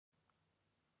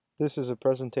This is a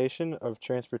presentation of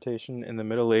transportation in the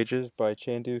Middle Ages by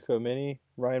Chandu Komini,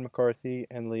 Ryan McCarthy,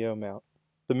 and Leo Mount.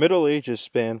 The Middle Ages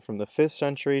span from the 5th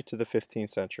century to the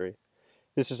 15th century.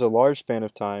 This is a large span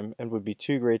of time and would be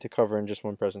too great to cover in just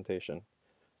one presentation.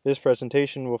 This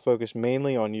presentation will focus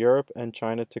mainly on Europe and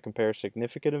China to compare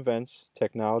significant events,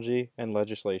 technology, and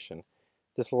legislation.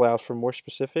 This allows for more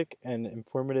specific and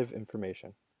informative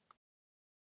information.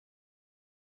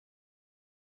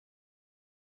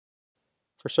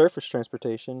 For surface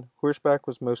transportation, horseback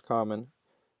was most common.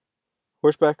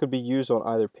 Horseback could be used on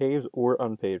either paved or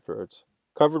unpaved roads.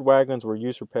 Covered wagons were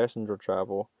used for passenger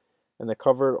travel, and the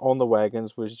cover on the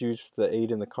wagons was used to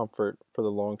aid in the comfort for the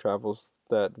long travels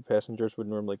that the passengers would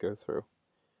normally go through.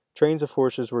 Trains of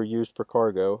horses were used for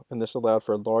cargo, and this allowed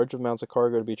for large amounts of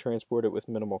cargo to be transported with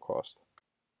minimal cost.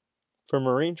 For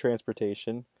marine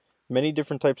transportation, many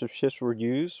different types of ships were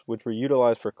used, which were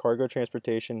utilized for cargo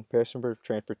transportation, passenger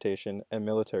transportation, and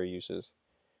military uses.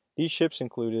 These ships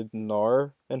included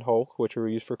Nar and Hulk, which were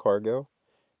used for cargo,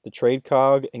 the trade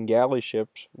cog and galley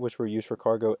ships, which were used for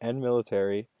cargo and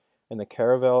military, and the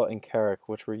caravel and carrack,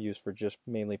 which were used for just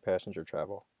mainly passenger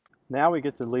travel. Now we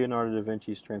get to Leonardo da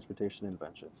Vinci's transportation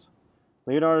inventions.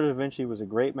 Leonardo da Vinci was a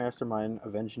great mastermind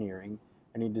of engineering,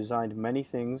 and he designed many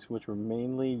things which were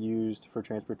mainly used for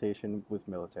transportation with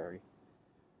military.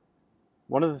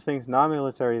 One of the things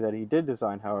non-military that he did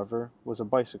design, however, was a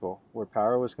bicycle, where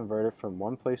power was converted from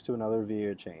one place to another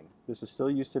via a chain. This is still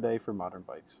used today for modern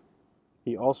bikes.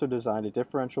 He also designed a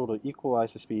differential to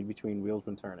equalize the speed between wheels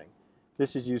when turning.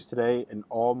 This is used today in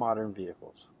all modern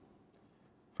vehicles.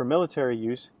 For military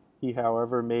use, he,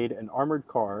 however, made an armored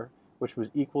car which was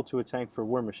equal to a tank for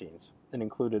war machines. It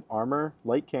included armor,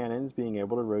 light cannons being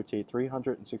able to rotate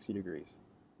 360 degrees.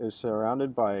 It was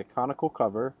surrounded by a conical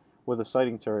cover with a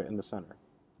sighting turret in the center.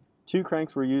 2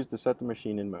 cranks were used to set the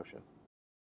machine in motion.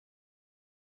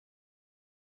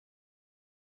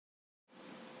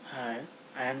 Hi,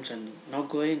 I am Chandu. Now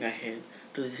going ahead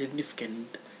to the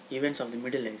significant events of the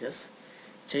Middle Ages,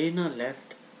 China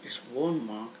left its own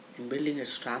mark in building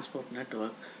its transport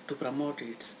network to promote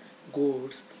its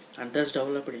goods and thus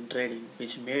developed in trading,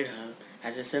 which made her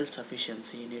as a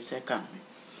self-sufficiency in its economy.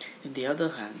 On the other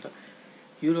hand,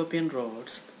 European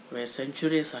roads were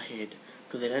centuries ahead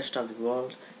to the rest of the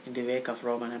world in the wake of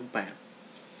Roman Empire.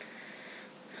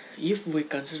 If we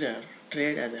consider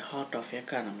trade as a heart of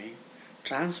economy,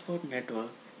 transport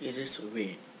network is its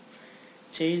vein.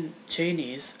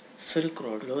 Chinese Silk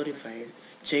Road glorified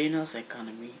China's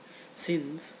economy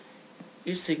since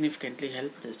it significantly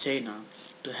helped China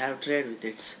to have trade with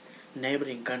its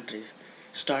neighboring countries,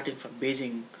 starting from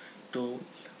Beijing to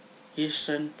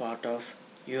eastern part of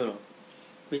Europe,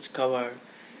 which covered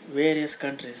various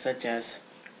countries such as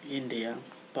India,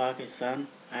 Pakistan,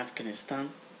 Afghanistan,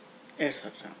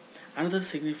 etc. Another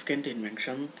significant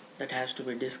invention that has to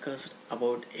be discussed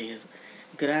about is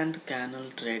Grand Canal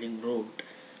trading route.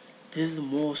 This is the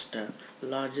most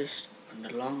largest and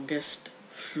longest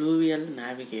fluvial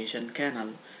navigation canal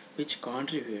which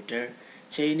contributed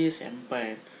Chinese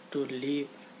empire to leave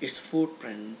its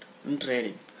footprint in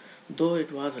trading. Though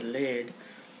it was laid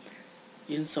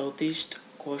in southeast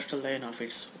coastal line of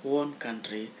its own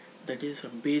country, that is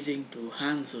from Beijing to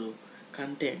Hangzhou,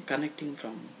 connecting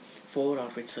from 4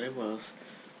 of its rivers,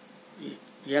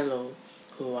 Yellow,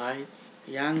 Huai,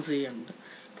 Yangtze and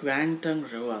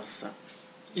Guangdong rivers.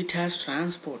 It has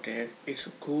transported its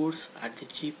goods at the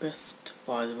cheapest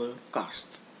possible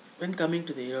costs. When coming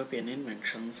to the European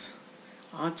inventions,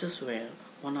 arches were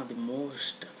one of the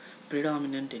most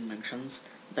predominant inventions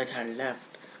that had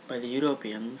left by the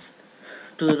Europeans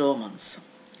to the Romans,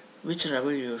 which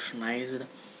revolutionized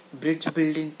bridge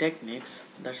building techniques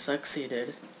that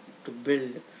succeeded to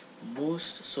build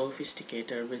most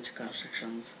sophisticated bridge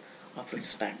constructions of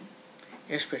its time,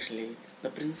 especially the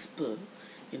principle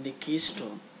in the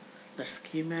keystone that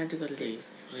schematically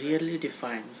really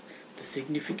defines the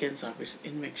significance of its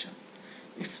invention.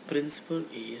 Its principle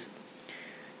is,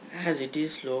 as it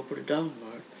is sloped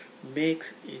downward,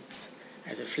 makes it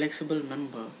as a flexible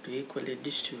member to equally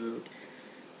distribute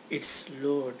its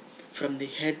load from the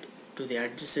head to the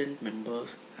adjacent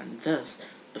members, and thus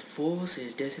the force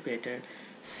is dissipated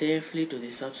safely to the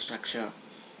substructure.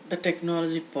 The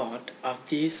technology part of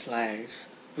these slides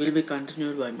will be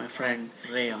continued by my friend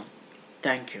Rayon.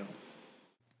 Thank you.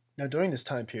 Now, during this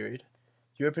time period,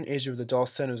 Europe and Asia were the dull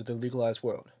centers of the legalized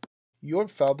world.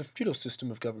 Europe followed the feudal system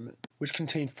of government, which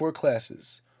contained 4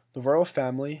 classes: the royal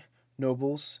family,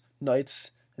 nobles,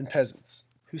 knights, and peasants,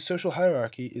 whose social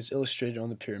hierarchy is illustrated on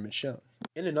the pyramid shown.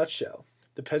 In a nutshell,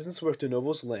 the peasants worked the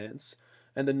nobles' lands,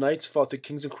 and the knights fought the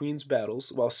kings and queens'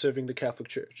 battles while serving the Catholic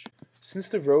Church. Since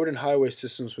the road and highway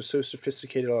systems were so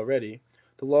sophisticated already,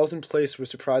 the laws in place were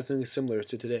surprisingly similar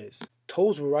to today's.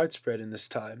 Tolls were widespread in this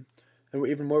time, and were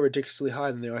even more ridiculously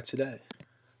high than they are today.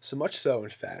 So much so, in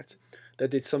fact,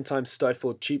 that they'd sometimes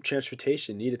stifle cheap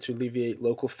transportation needed to alleviate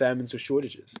local famines or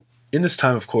shortages. In this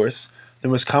time, of course, the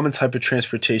most common type of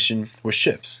transportation were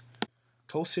ships.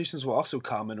 Toll stations were also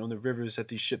common on the rivers that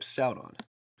these ships sailed on.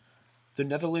 The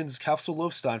Netherlands' capital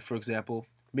Loevestein, for example,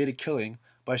 made a killing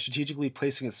by strategically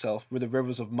placing itself where the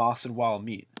rivers of Maas and Waal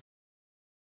meet.